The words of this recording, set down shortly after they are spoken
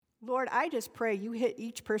Lord, I just pray you hit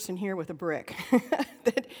each person here with a brick,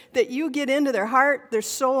 that you get into their heart, their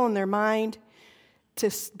soul, and their mind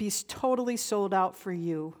to be totally sold out for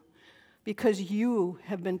you, because you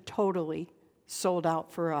have been totally sold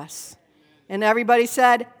out for us. And everybody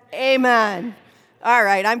said, amen. All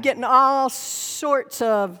right, I'm getting all sorts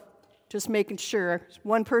of, just making sure.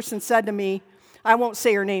 One person said to me, I won't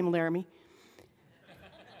say her name, Laramie,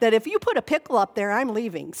 that if you put a pickle up there, I'm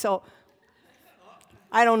leaving. So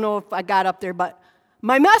I don't know if I got up there, but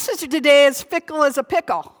my message today is fickle as a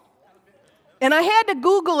pickle. And I had to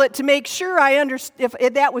Google it to make sure I understood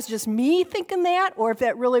if that was just me thinking that or if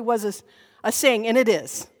that really was a saying, and it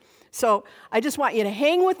is. So I just want you to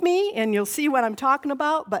hang with me, and you'll see what I'm talking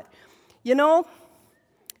about. But, you know,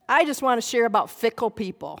 I just want to share about fickle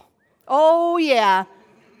people. Oh, yeah.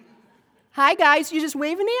 Hi, guys. You just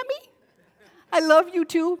waving at me? I love you,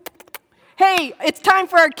 too. Hey, it's time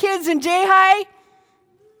for our kids in J-High.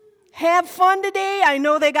 Have fun today. I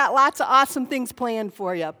know they got lots of awesome things planned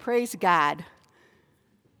for you. Praise God.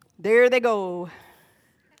 There they go.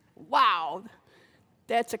 Wow.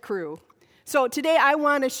 That's a crew. So today I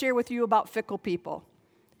want to share with you about fickle people.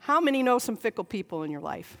 How many know some fickle people in your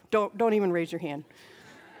life? Don't even raise your hand.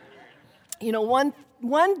 You know,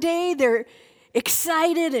 one day they're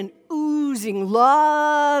excited and oozing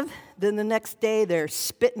love. Then the next day they're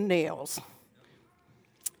spitting nails.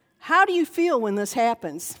 How do you feel when this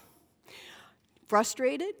happens?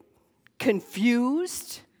 Frustrated?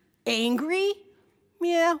 Confused? Angry?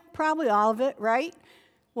 Yeah, probably all of it, right?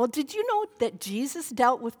 Well, did you know that Jesus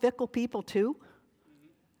dealt with fickle people too?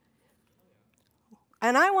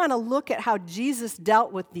 And I want to look at how Jesus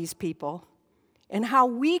dealt with these people and how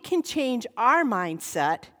we can change our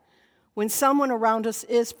mindset when someone around us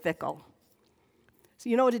is fickle. So,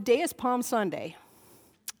 you know, today is Palm Sunday.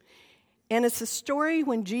 And it's a story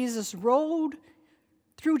when Jesus rode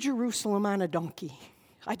through Jerusalem on a donkey.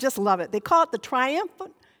 I just love it. They call it the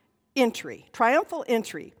triumphal entry.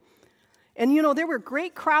 And you know, there were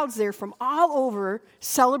great crowds there from all over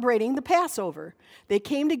celebrating the Passover. They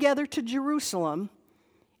came together to Jerusalem,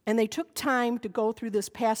 and they took time to go through this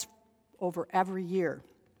Passover every year.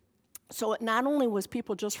 So it not only was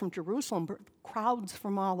people just from Jerusalem, but crowds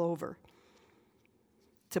from all over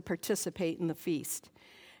to participate in the feast.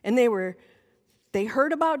 And they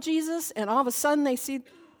heard about Jesus, and all of a sudden they see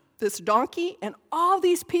this donkey, and all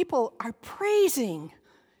these people are praising,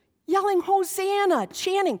 yelling Hosanna,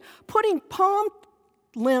 chanting, putting palm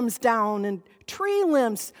limbs down and tree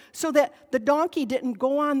limbs so that the donkey didn't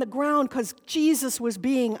go on the ground because Jesus was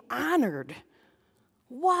being honored.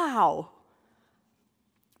 Wow.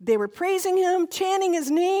 They were praising him, chanting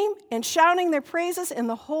his name, and shouting their praises, and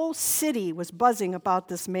the whole city was buzzing about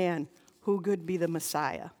this man who could be the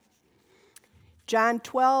Messiah. John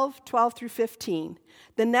 12 through 15.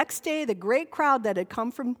 The next day, the great crowd that had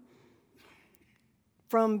come from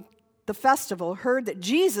the festival heard that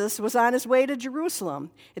Jesus was on his way to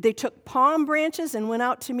Jerusalem. They took palm branches and went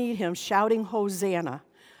out to meet him, shouting, Hosanna.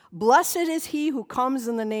 Blessed is he who comes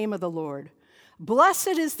in the name of the Lord.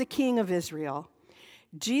 Blessed is the King of Israel.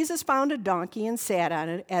 Jesus found a donkey and sat on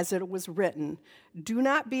it, as it was written, Do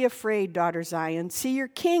not be afraid, daughter Zion. See, your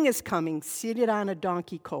king is coming, seated on a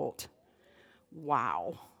donkey colt.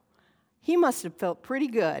 Wow. He must have felt pretty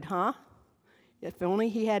good, huh? If only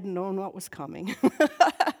he had known what was coming.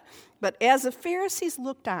 But as the Pharisees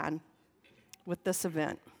looked on with this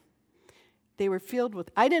event, they were filled with,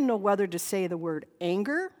 I didn't know whether to say the word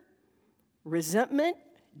anger, resentment,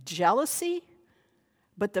 jealousy,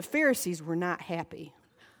 but the Pharisees were not happy.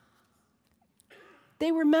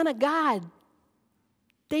 They were men of God.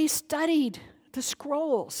 They studied the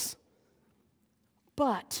scrolls.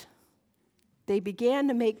 But they began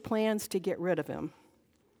to make plans to get rid of him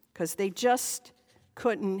because they just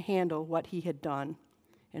couldn't handle what he had done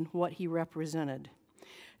and what he represented.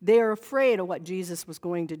 They are afraid of what Jesus was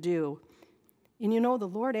going to do. And you know, the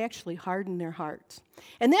Lord actually hardened their hearts.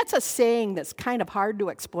 And that's a saying that's kind of hard to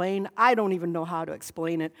explain. I don't even know how to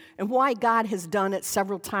explain it, and why God has done it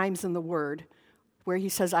several times in the Word, where he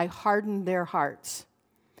says, I hardened their hearts.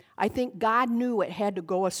 I think God knew it had to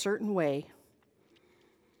go a certain way.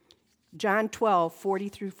 John 12, 40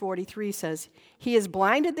 through 43 says, He has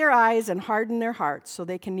blinded their eyes and hardened their hearts, so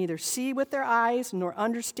they can neither see with their eyes, nor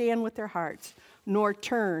understand with their hearts, nor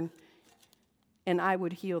turn, and I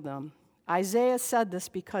would heal them. Isaiah said this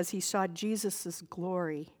because he saw Jesus'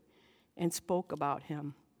 glory and spoke about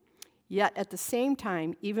him. Yet at the same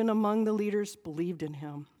time, even among the leaders believed in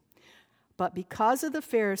him. But because of the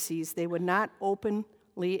Pharisees, they would not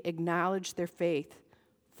openly acknowledge their faith,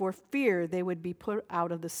 for fear they would be put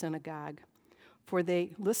out of the synagogue. For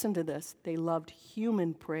they, listen to this, they loved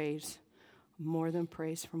human praise more than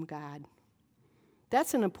praise from God.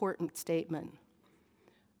 That's an important statement.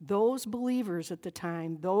 Those believers at the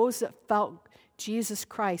time, those that felt Jesus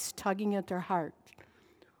Christ tugging at their heart,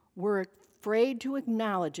 were afraid to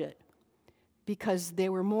acknowledge it because they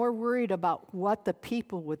were more worried about what the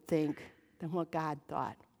people would think than what God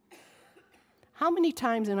thought. How many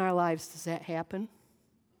times in our lives does that happen?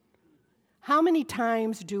 How many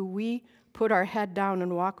times do we put our head down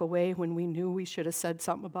and walk away when we knew we should have said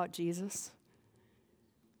something about Jesus?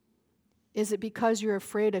 Is it because you're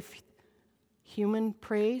afraid of human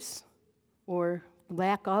praise or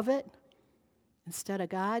lack of it instead of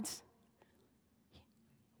God's?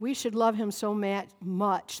 We should love him so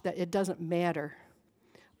much that it doesn't matter.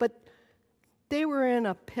 But they were in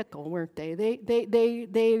a pickle, weren't they?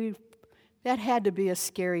 That had to be a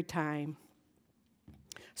scary time.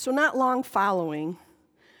 So not long following,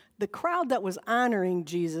 the crowd that was honoring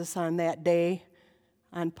Jesus on that day,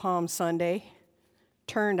 on Palm Sunday,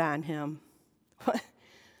 turned on him.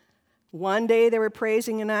 One day they were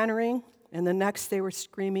praising and honoring, and the next they were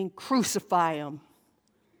screaming, "Crucify him."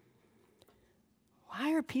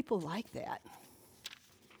 Why are people like that?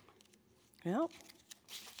 Well,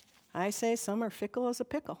 I say some are fickle as a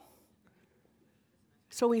pickle.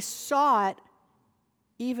 So we saw it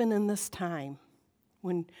even in this time.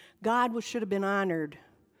 When God should have been honored,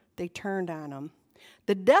 they turned on him.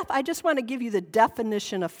 I just want to give you the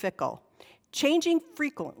definition of fickle. Changing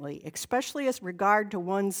frequently, especially as regard to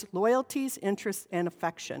one's loyalties, interests, and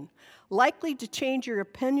affection. Likely to change your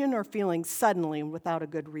opinion or feelings suddenly and without a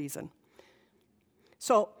good reason.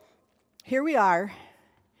 So, here we are.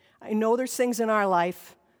 I know there's things in our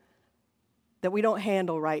life that we don't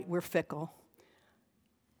handle right. We're fickle.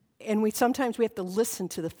 And sometimes we have to listen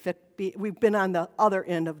to we've been on the other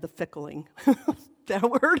end of the fickling. That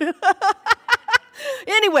word?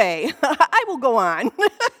 Anyway, I will go on.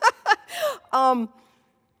 I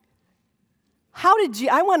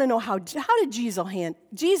want to know how did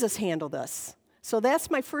Jesus handle this? So that's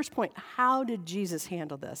my first point. How did Jesus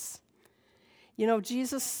handle this? You know,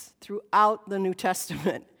 Jesus, throughout the New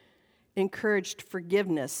Testament, encouraged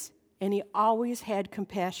forgiveness, and he always had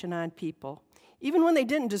compassion on people, even when they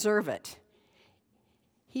didn't deserve it.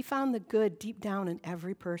 He found the good deep down in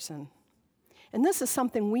every person. And this is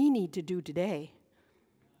something we need to do today.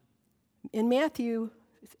 In Matthew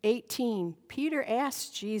 18, Peter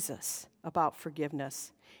asked Jesus about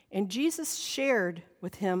forgiveness, and Jesus shared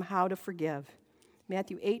with him how to forgive.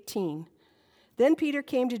 Matthew 18. Then Peter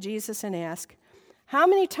came to Jesus and asked, "How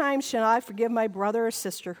many times shall I forgive my brother or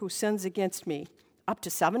sister who sins against me? Up to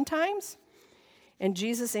 7 times?" And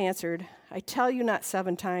Jesus answered, "I tell you, not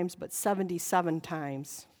 7 times, but 77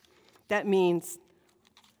 times. That means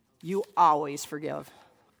you always forgive.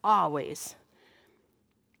 Always.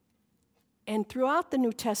 And throughout the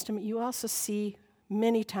New Testament, you also see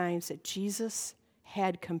many times that Jesus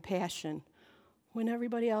had compassion when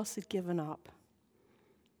everybody else had given up.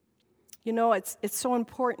 You know, it's so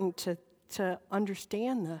important to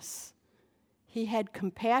understand this. He had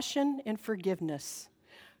compassion and forgiveness.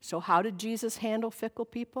 So how did Jesus handle fickle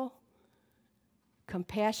people?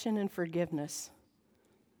 Compassion and forgiveness.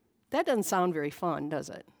 That doesn't sound very fun, does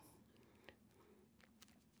it?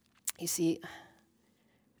 You see,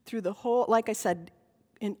 through the whole, like I said,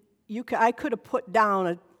 I could have put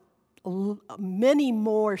down many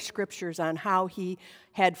more scriptures on how he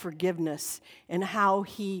had forgiveness and how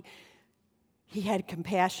he had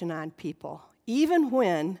compassion on people. Even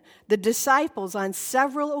when the disciples on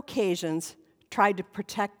several occasions tried to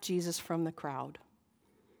protect Jesus from the crowd.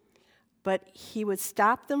 But he would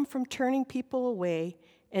stop them from turning people away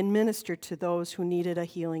and minister to those who needed a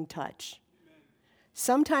healing touch.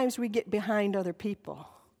 Sometimes we get behind other people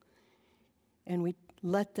and we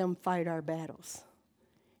let them fight our battles.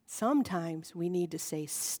 Sometimes we need to say,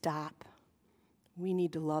 stop. We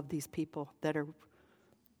need to love these people that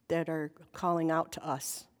are calling out to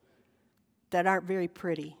us, that aren't very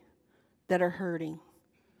pretty, that are hurting.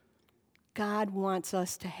 God wants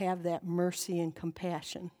us to have that mercy and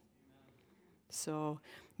compassion. So,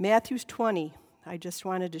 Matthew 20, I just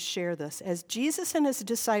wanted to share this. As Jesus and his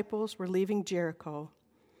disciples were leaving Jericho,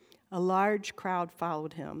 a large crowd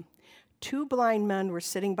followed him. 2 blind men were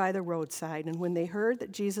sitting by the roadside, and when they heard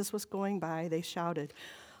that Jesus was going by, they shouted,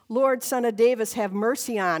 "Lord, Son of David, have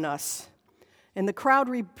mercy on us." And the crowd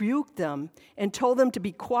rebuked them and told them to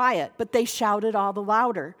be quiet, but they shouted all the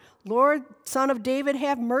louder, "Lord, Son of David,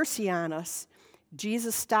 have mercy on us."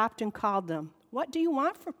 Jesus stopped and called them. What do you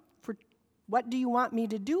want me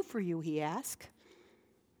to do for you?" he asked.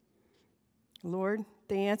 "Lord,"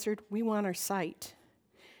 they answered, "we want our sight."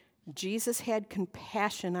 Jesus had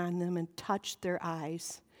compassion on them and touched their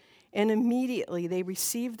eyes. And immediately they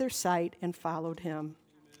received their sight and followed him.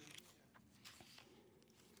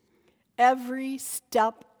 Every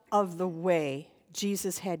step of the way,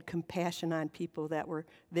 Jesus had compassion on people that were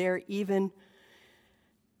there, even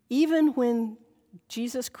when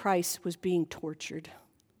Jesus Christ was being tortured.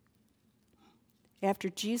 After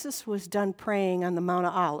Jesus was done praying on the Mount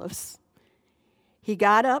of Olives, he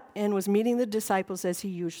got up and was meeting the disciples as he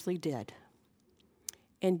usually did.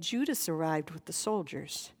 And Judas arrived with the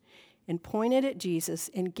soldiers and pointed at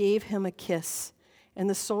Jesus and gave him a kiss. And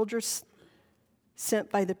the soldiers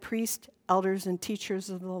sent by the priests, elders, and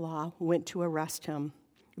teachers of the law went to arrest him.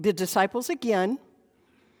 The disciples again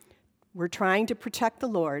were trying to protect the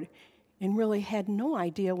Lord and really had no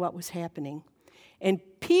idea what was happening. And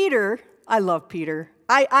Peter, I love Peter.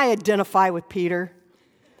 I identify with Peter.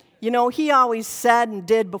 You know, he always said and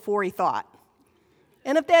did before he thought.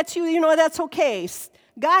 And if that's you, that's okay.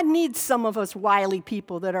 God needs some of us wily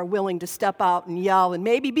people that are willing to step out and yell and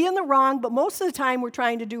maybe be in the wrong, but most of the time we're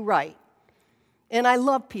trying to do right. And I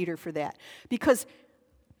love Peter for that, because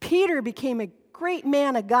Peter became a great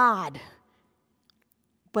man of God.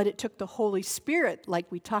 But it took the Holy Spirit,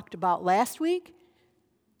 like we talked about last week.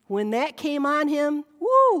 When that came on him,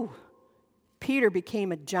 Peter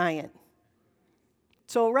became a giant.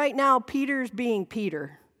 So right now, Peter's being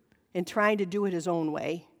Peter and trying to do it his own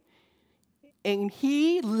way. And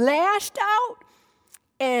he lashed out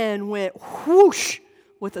and went whoosh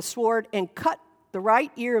with a sword and cut the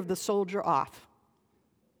right ear of the soldier off.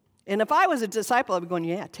 And if I was a disciple, I'd be going,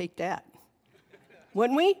 yeah, take that.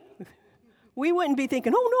 Wouldn't we? We wouldn't be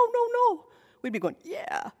thinking, oh, no. We'd be going,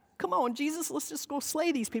 yeah, come on, Jesus, let's just go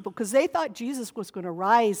slay these people. Because they thought Jesus was going to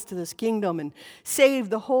rise to this kingdom and save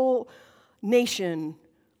the whole nation.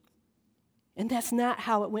 And that's not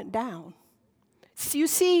how it went down. So you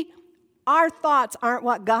see, our thoughts aren't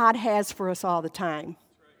what God has for us all the time.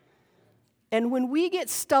 And when we get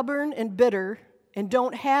stubborn and bitter and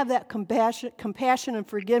don't have that compassion and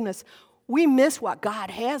forgiveness, we miss what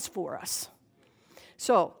God has for us.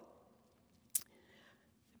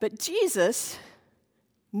 But Jesus,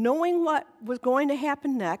 knowing what was going to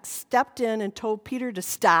happen next, stepped in and told Peter to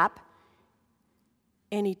stop,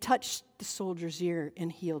 and he touched the soldier's ear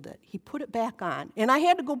and healed it. He put it back on. And I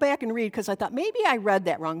had to go back and read because I thought, maybe I read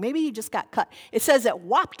that wrong. Maybe he just got cut. It says it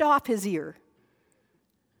whopped off his ear.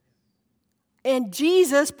 And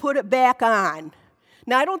Jesus put it back on.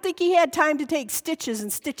 Now, I don't think he had time to take stitches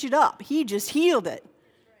and stitch it up. He just healed it.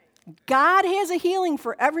 God has a healing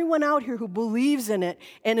for everyone out here who believes in it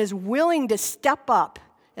and is willing to step up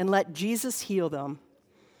and let Jesus heal them.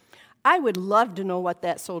 I would love to know what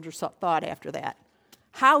that soldier thought after that.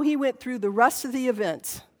 How he went through the rest of the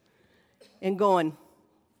events and going,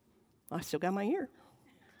 I still got my ear.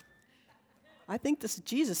 I think this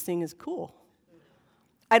Jesus thing is cool.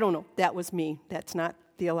 I don't know. That was me. That's not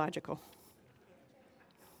theological.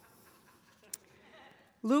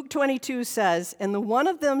 Luke 22 says, and the one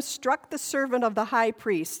of them struck the servant of the high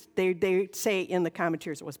priest. They say in the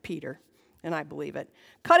commentaries it was Peter, and I believe it,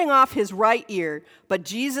 cutting off his right ear. But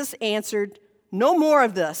Jesus answered, no more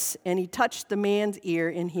of this. And he touched the man's ear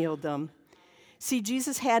and healed them. See,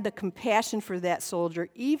 Jesus had the compassion for that soldier,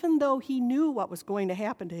 even though he knew what was going to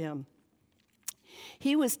happen to him.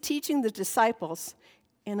 He was teaching the disciples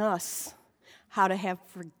and us how to have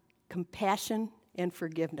compassion and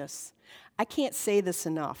forgiveness. I can't say this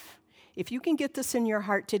enough. If you can get this in your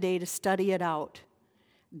heart today to study it out,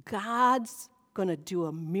 God's going to do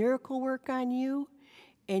a miracle work on you,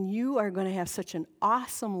 and you are going to have such an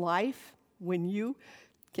awesome life when you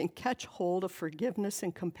can catch hold of forgiveness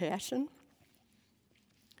and compassion.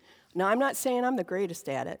 Now, I'm not saying I'm the greatest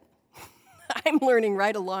at it. I'm learning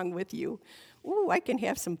right along with you. Ooh, I can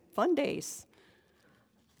have some fun days.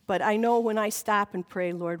 But I know when I stop and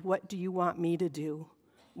pray, Lord, what do you want me to do?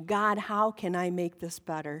 God, how can I make this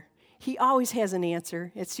better? He always has an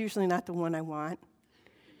answer. It's usually not the one I want.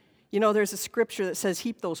 You know, there's a scripture that says,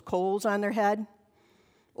 heap those coals on their head.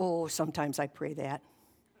 Oh, sometimes I pray that.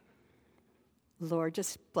 Lord,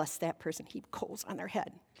 just bless that person, heap coals on their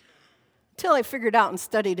head. Until I figured out and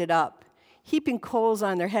studied it up. Heaping coals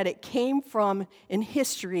on their head, it came from, in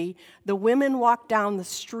history, the women walked down the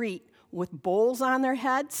street with bowls on their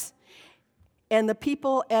heads, and the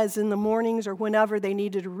people, as in the mornings or whenever, they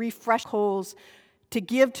needed to refresh coals to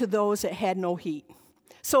give to those that had no heat.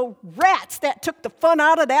 So rats, that took the fun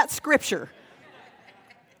out of that scripture.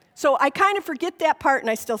 So I kind of forget that part, and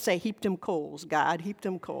I still say, heaped them coals, God, heaped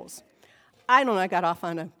them coals. I don't know, I got off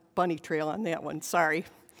on a bunny trail on that one, sorry.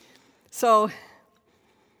 So,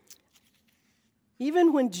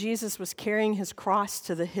 Even when Jesus was carrying his cross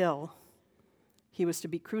to the hill he was to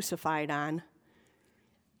be crucified on,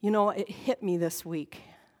 it hit me this week.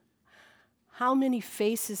 How many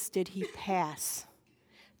faces did he pass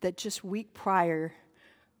that just week prior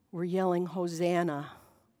were yelling Hosanna,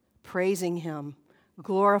 praising him,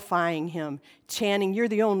 glorifying him, chanting, "You're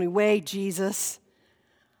the only way, Jesus"?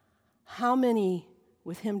 How many,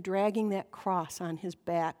 with him dragging that cross on his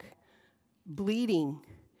back, bleeding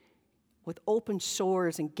with open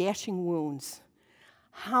sores and gashing wounds,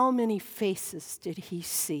 how many faces did he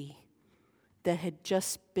see that had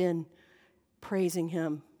just been praising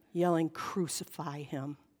him, yelling, "Crucify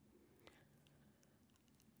him"?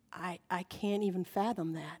 I can't even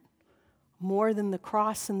fathom that. More than the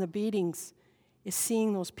cross and the beatings is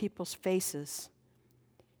seeing those people's faces.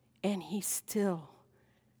 And he still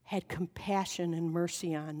had compassion and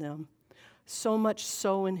mercy on them. So much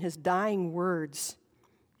so in his dying words,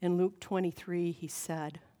 in Luke 23, he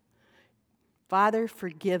said, "Father,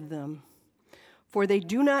 forgive them, for they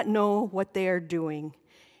do not know what they are doing."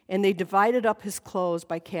 And they divided up his clothes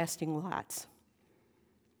by casting lots.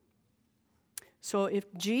 So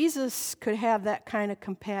if Jesus could have that kind of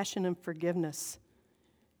compassion and forgiveness,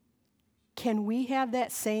 can we have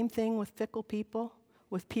that same thing with fickle people,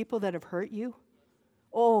 with people that have hurt you?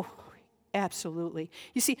 Oh, absolutely.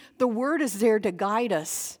 You see, the Word is there to guide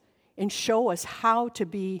us and show us how to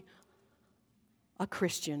be a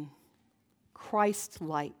Christian,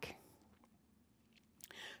 Christ-like.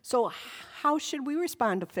 So how should we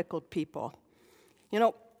respond to fickle people?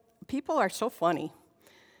 People are so funny.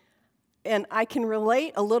 And I can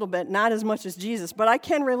relate a little bit, not as much as Jesus, but I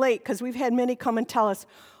can relate because we've had many come and tell us,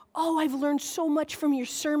 "Oh, I've learned so much from your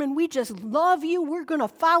sermon. We just love you. We're going to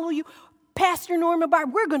follow you. Pastor Norma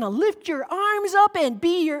Barb, we're going to lift your arms up and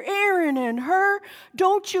be your Aaron and her.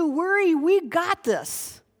 Don't you worry. We got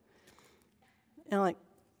this." And I'm like,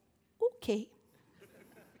 okay.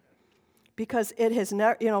 Because it has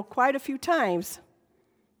never, quite a few times,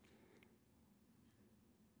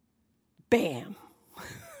 bam.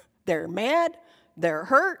 They're mad, they're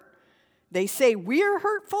hurt, they say we're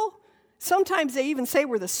hurtful. Sometimes they even say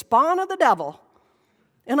we're the spawn of the devil.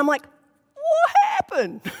 And I'm like, what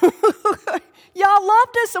happened? Y'all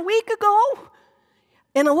loved us a week ago?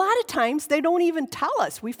 And a lot of times they don't even tell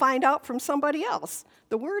us. We find out from somebody else.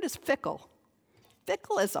 The word is fickle.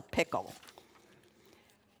 Fickle as a pickle.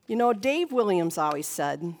 Dave Williams always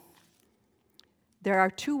said, there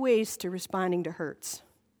are two ways to responding to hurts.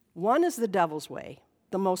 One is the devil's way,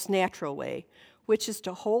 the most natural way, which is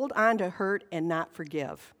to hold on to hurt and not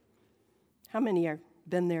forgive. How many have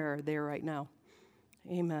been there or are there right now?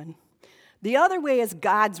 Amen. The other way is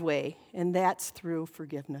God's way, and that's through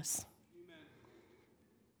forgiveness.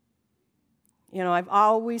 Amen. I've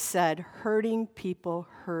always said hurting people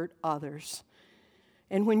hurt others.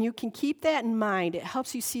 And when you can keep that in mind, it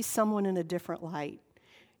helps you see someone in a different light.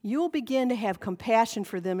 You'll begin to have compassion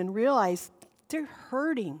for them and realize they're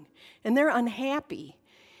hurting and they're unhappy.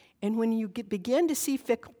 And when you begin to see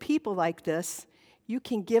fickle people like this, you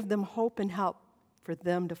can give them hope and help for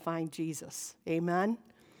them to find Jesus. Amen?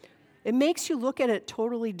 It makes you look at it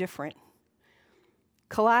totally different.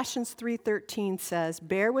 Colossians 3:13 says,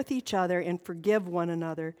 "Bear with each other and forgive one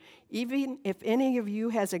another. Even if any of you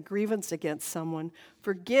has a grievance against someone,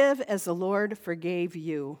 forgive as the Lord forgave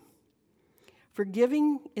you."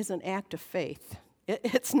 Forgiving is an act of faith.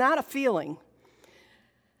 It's not a feeling.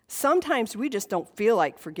 Sometimes we just don't feel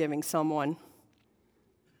like forgiving someone.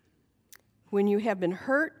 When you have been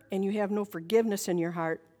hurt and you have no forgiveness in your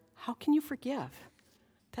heart, how can you forgive?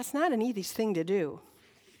 That's not an easy thing to do.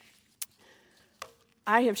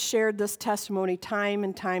 I have shared this testimony time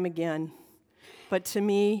and time again, but to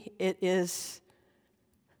me, it is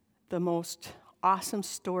the most awesome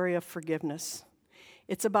story of forgiveness.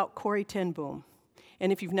 It's about Corrie ten Boom,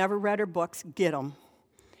 and if you've never read her books, get them.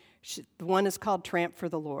 The one is called Tramp for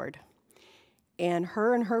the Lord. And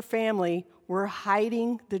her family were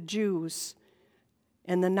hiding the Jews,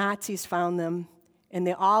 and the Nazis found them, and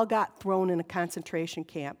they all got thrown in a concentration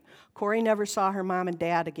camp. Corrie never saw her mom and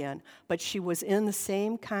dad again, but she was in the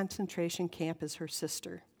same concentration camp as her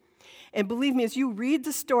sister. And believe me, as you read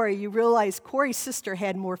the story, you realize Corrie's sister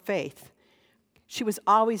had more faith. She was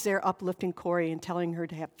always there uplifting Corrie and telling her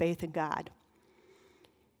to have faith in God.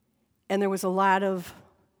 And there was a lot of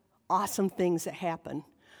awesome things that happened.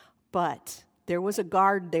 But there was a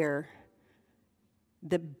guard there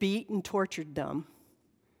that beat and tortured them.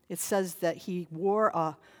 It says that he wore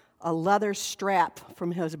a leather strap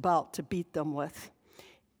from his belt to beat them with.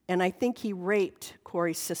 And I think he raped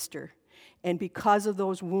Corrie's sister. And because of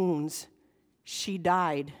those wounds, she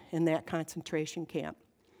died in that concentration camp.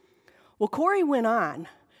 Well, Corey went on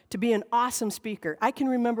to be an awesome speaker. I can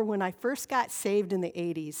remember when I first got saved in the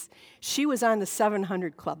 80s, she was on the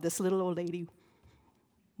 700 Club, this little old lady.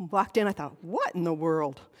 Walked in, I thought, what in the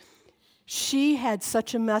world? She had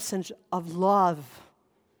such a message of love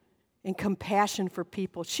and compassion for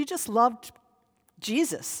people. She just loved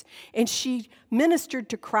Jesus, and she ministered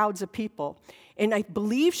to crowds of people. And I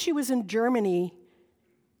believe she was in Germany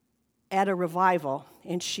at a revival,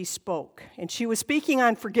 and she spoke. And she was speaking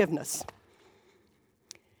on forgiveness.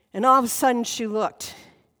 And all of a sudden she looked,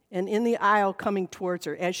 and in the aisle coming towards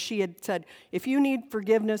her, as she had said, if you need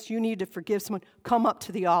forgiveness, you need to forgive someone, come up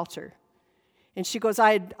to the altar. And she goes,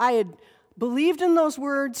 I had believed in those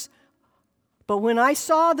words, but when I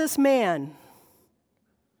saw this man,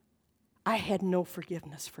 I had no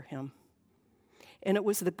forgiveness for him. And it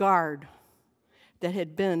was the guard that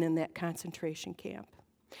had been in that concentration camp.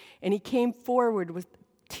 And he came forward with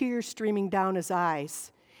tears streaming down his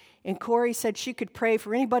eyes. And Corey said she could pray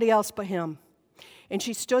for anybody else but him. And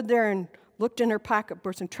she stood there and looked in her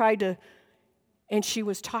pocketbooks and and she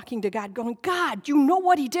was talking to God, going, God, you know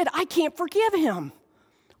what he did. I can't forgive him.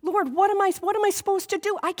 Lord, what am I supposed to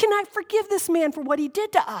do? I cannot forgive this man for what he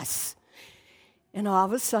did to us. And all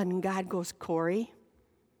of a sudden, God goes, Corey,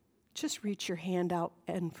 just reach your hand out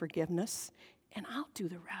in forgiveness, and I'll do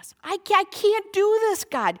the rest. I can't do this,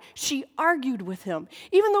 God. She argued with him,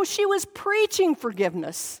 even though she was preaching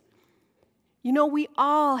forgiveness. You know, we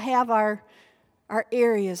all have our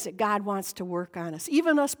areas that God wants to work on us,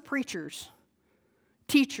 even us preachers,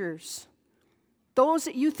 teachers, those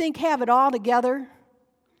that you think have it all together.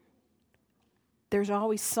 There's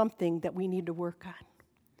always something that we need to work on.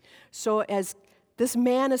 So as this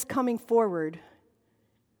man is coming forward,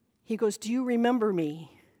 he goes, do you remember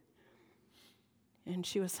me? And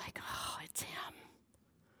she was like, oh, it's him.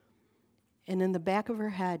 And in the back of her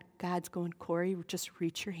head, God's going, Corey, just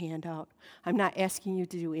reach your hand out. I'm not asking you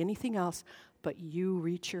to do anything else, but you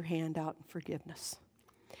reach your hand out in forgiveness.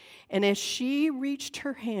 And as she reached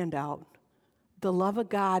her hand out, the love of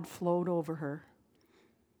God flowed over her.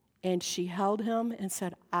 And she held him and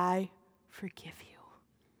said, I forgive you.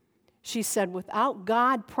 She said, without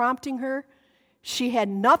God prompting her, she had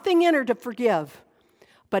nothing in her to forgive.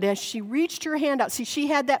 But as she reached her hand out, see, she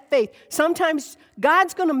had that faith. Sometimes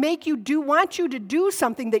God's going to want you to do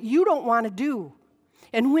something that you don't want to do.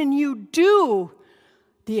 And when you do,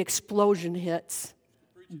 the explosion hits.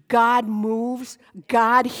 God moves,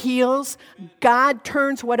 God heals, God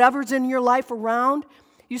turns whatever's in your life around.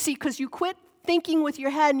 You see, because you quit thinking with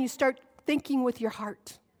your head and you start thinking with your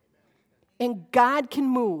heart. And God can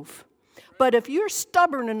move. But if you're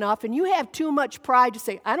stubborn enough and you have too much pride to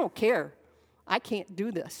say, I don't care, I can't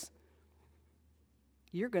do this,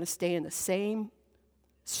 you're going to stay in the same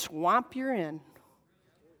swamp you're in.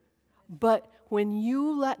 But when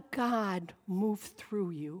you let God move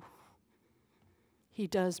through you, he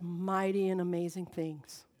does mighty and amazing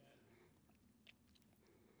things.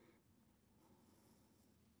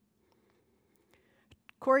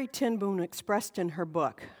 Corrie ten Boom expressed in her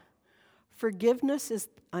book, forgiveness is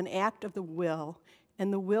an act of the will,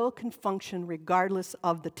 and the will can function regardless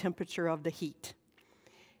of the temperature of the heat.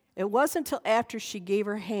 It wasn't until after she gave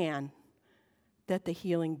her hand that the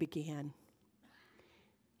healing began.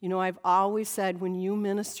 You know, I've always said when you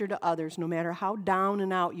minister to others, no matter how down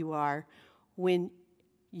and out you are, when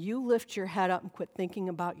you lift your head up and quit thinking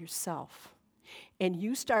about yourself, and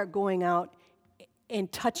you start going out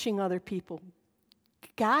and touching other people,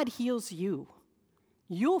 God heals you.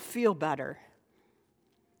 You'll feel better.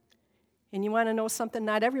 And you want to know something?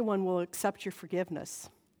 Not everyone will accept your forgiveness.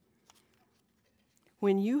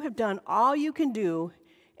 When you have done all you can do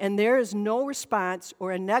and there is no response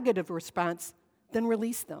or a negative response, then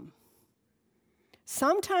release them.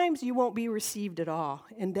 Sometimes you won't be received at all,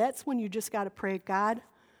 and that's when you just got to pray, God,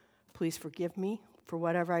 please forgive me for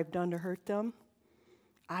whatever I've done to hurt them.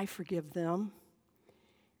 I forgive them.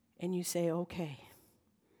 And you say, okay,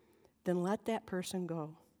 then let that person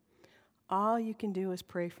go. All you can do is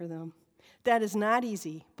pray for them. That is not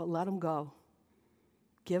easy, but let them go.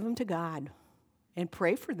 Give them to God and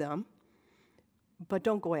pray for them, but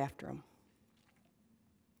don't go after them.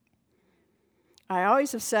 I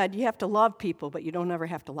always have said you have to love people, but you don't ever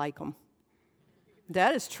have to like them.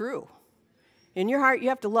 That is true. In your heart, you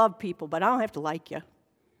have to love people, but I don't have to like you.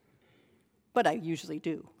 But I usually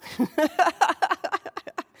do.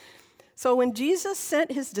 So when Jesus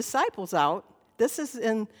sent his disciples out, this is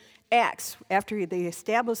in Acts, after they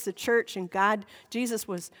established the church and Jesus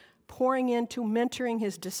was pouring into mentoring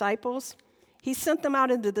his disciples, he sent them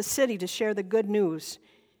out into the city to share the good news,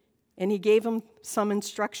 and he gave them some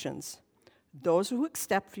instructions. Those who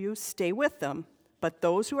accept you, stay with them. but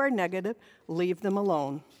those who are negative, leave them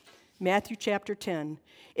alone. Matthew chapter 10.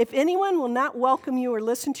 If anyone will not welcome you or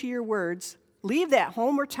listen to your words, leave that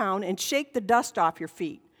home or town and shake the dust off your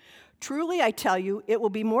feet. Truly, I tell you, it will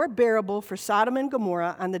be more bearable for Sodom and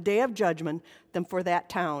Gomorrah on the day of judgment than for that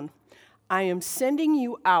town. I am sending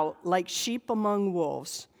you out like sheep among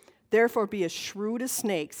wolves. Therefore, be as shrewd as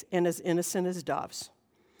snakes and as innocent as doves.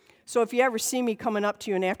 So if you ever see me coming up to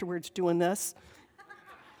you and afterwards doing this,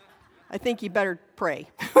 I think you better pray.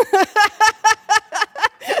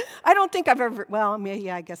 I don't think I've ever, well, maybe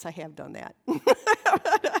I guess I have done that.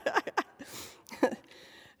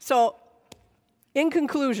 So, in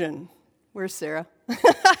conclusion, where's Sarah?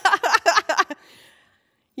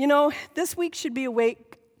 You know, this week should be a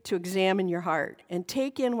week to examine your heart and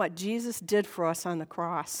take in what Jesus did for us on the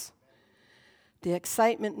cross. The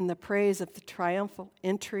excitement and the praise of the triumphal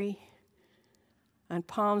entry on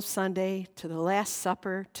Palm Sunday, to the Last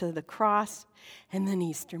Supper, to the cross, and then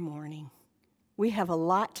Easter morning. We have a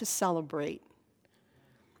lot to celebrate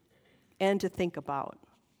and to think about.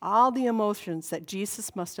 All the emotions that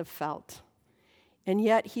Jesus must have felt. And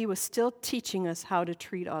yet he was still teaching us how to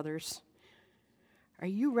treat others. Are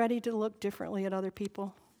you ready to look differently at other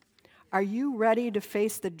people? Are you ready to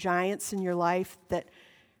face the giants in your life that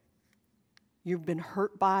you've been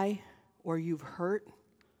hurt by or you've hurt?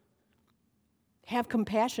 Have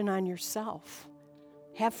compassion on yourself.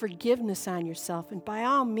 Have forgiveness on yourself. And by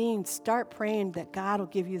all means, start praying that God will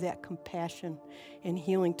give you that compassion and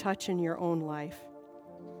healing touch in your own life.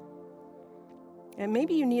 And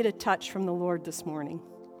maybe you need a touch from the Lord this morning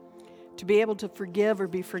to be able to forgive or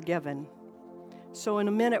be forgiven. So in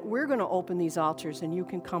a minute, we're going to open these altars and you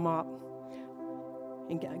can come up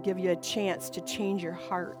and give you a chance to change your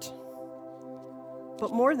heart.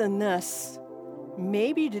 But more than this,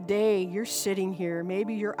 maybe today you're sitting here,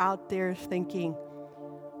 maybe you're out there thinking,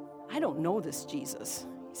 I don't know this Jesus.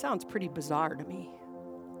 He sounds pretty bizarre to me.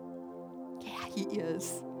 Yeah, he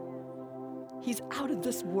is. He's out of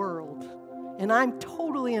this world, and I'm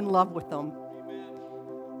totally in love with him.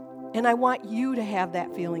 And I want you to have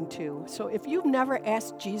that feeling too. So if you've never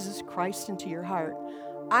asked Jesus Christ into your heart,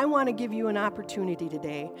 I want to give you an opportunity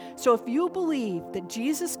today. So if you believe that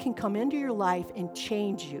Jesus can come into your life and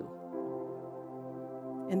change you,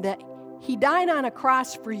 and that he died on a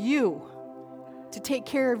cross for you to take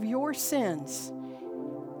care of your sins,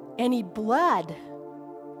 and he bled,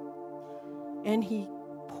 and he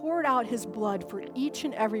poured out his blood for each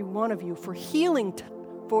and every one of you, for healing,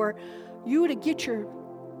 for you to get your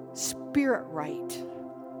spirit right.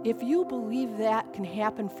 If you believe that can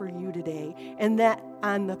happen for you today, and that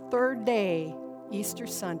on the third day, Easter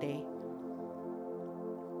Sunday,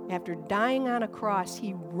 after dying on a cross,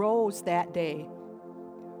 he rose that day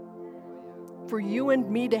for you and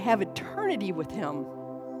me to have eternity with him.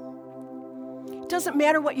 It doesn't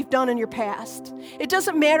matter what you've done in your past. It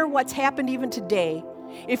doesn't matter what's happened even today.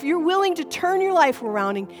 If you're willing to turn your life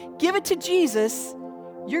around and give it to Jesus,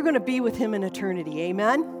 you're going to be with him in eternity.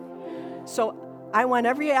 Amen? So I want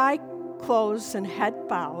every eye closed and head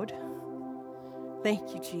bowed.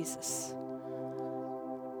 Thank you, Jesus.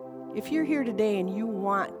 If you're here today and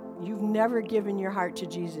you've never given your heart to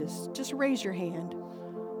Jesus, just raise your hand.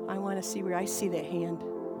 I want to see where I see that hand.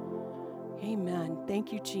 Amen.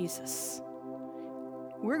 Thank you, Jesus.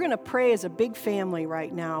 We're going to pray as a big family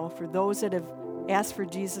right now for those that have asked for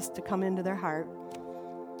Jesus to come into their heart.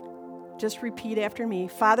 Just repeat after me.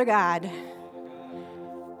 Father God,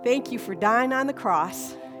 thank you for dying on the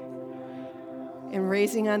cross and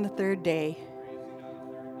raising on the third day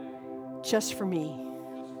just for me.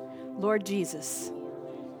 Lord Jesus,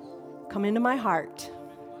 come into my heart.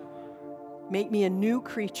 Make me a new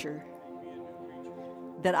creature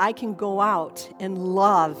that I can go out and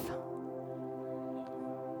love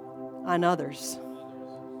on others.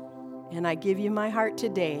 And I give you my heart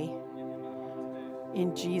today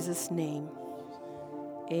in Jesus' name.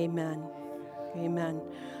 Amen. Amen.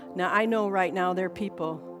 Now, I know right now there are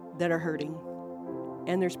people that are hurting,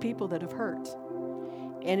 and there's people that have hurt.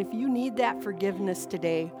 And if you need that forgiveness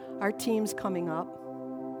today, our team's coming up.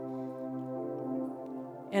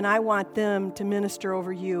 And I want them to minister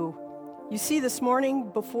over you. You see, this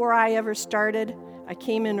morning, before I ever started, I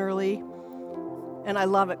came in early, and I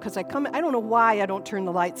love it because I don't know why I don't turn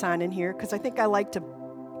the lights on in here, because I think I like to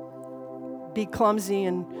be clumsy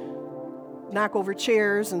and knock over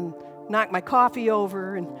chairs and knock my coffee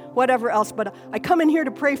over and whatever else, but I come in here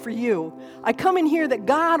to pray for you. I come in here that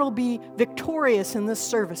God will be victorious in this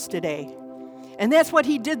service today. And that's what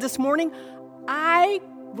he did this morning. I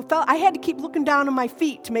had to keep looking down on my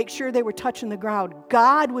feet to make sure they were touching the ground.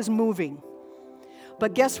 God was moving.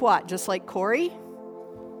 But guess what? Just like Corey,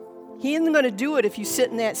 He isn't going to do it if you sit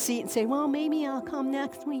in that seat and say, well, maybe I'll come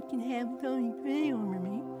next week and have somebody pray over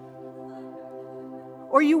me.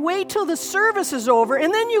 Or you wait till the service is over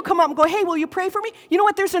and then you come up and go, hey, will you pray for me? You know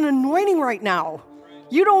what? There's an anointing right now.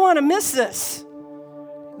 You don't want to miss this.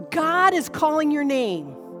 God is calling your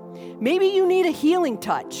name. Maybe you need a healing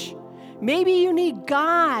touch. Maybe you need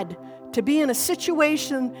God to be in a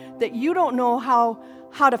situation that you don't know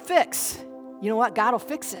how to fix. You know what? God will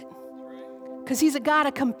fix it. Because He's a God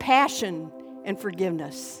of compassion and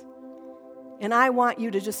forgiveness. And I want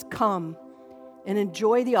you to just come and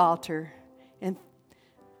enjoy the altar and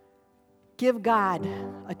give God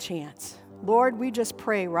a chance. Lord, we just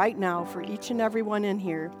pray right now for each and every one in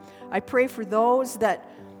here. I pray for those that,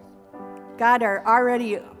 God, are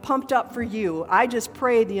already pumped up for you. I just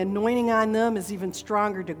pray the anointing on them is even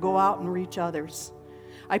stronger to go out and reach others.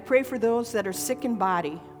 I pray for those that are sick in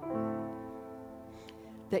body,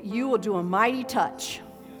 that you will do a mighty touch.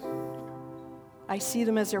 I see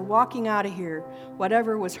them as they're walking out of here.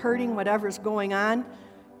 Whatever was hurting, whatever's going on,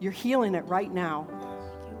 you're healing it right now.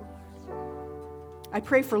 I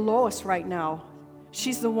pray for Lois right now.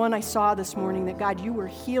 She's the one I saw this morning that, God, you were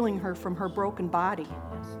healing her from her broken body.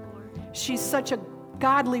 She's such a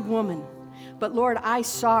godly woman. But, Lord, I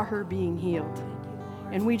saw her being healed.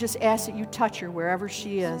 And we just ask that you touch her wherever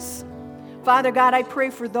she is. Father God, I pray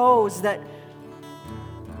for those that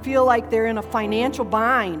feel like they're in a financial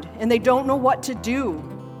bind and they don't know what to do.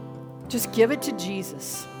 Just give it to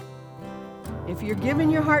Jesus. If you're giving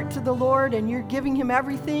your heart to the Lord and you're giving Him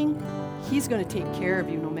everything, He's going to take care of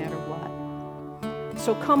you no matter what.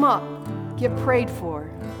 So come up, get prayed for.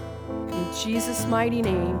 In Jesus' mighty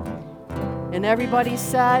name. And everybody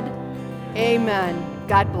said, amen.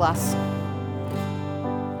 God bless.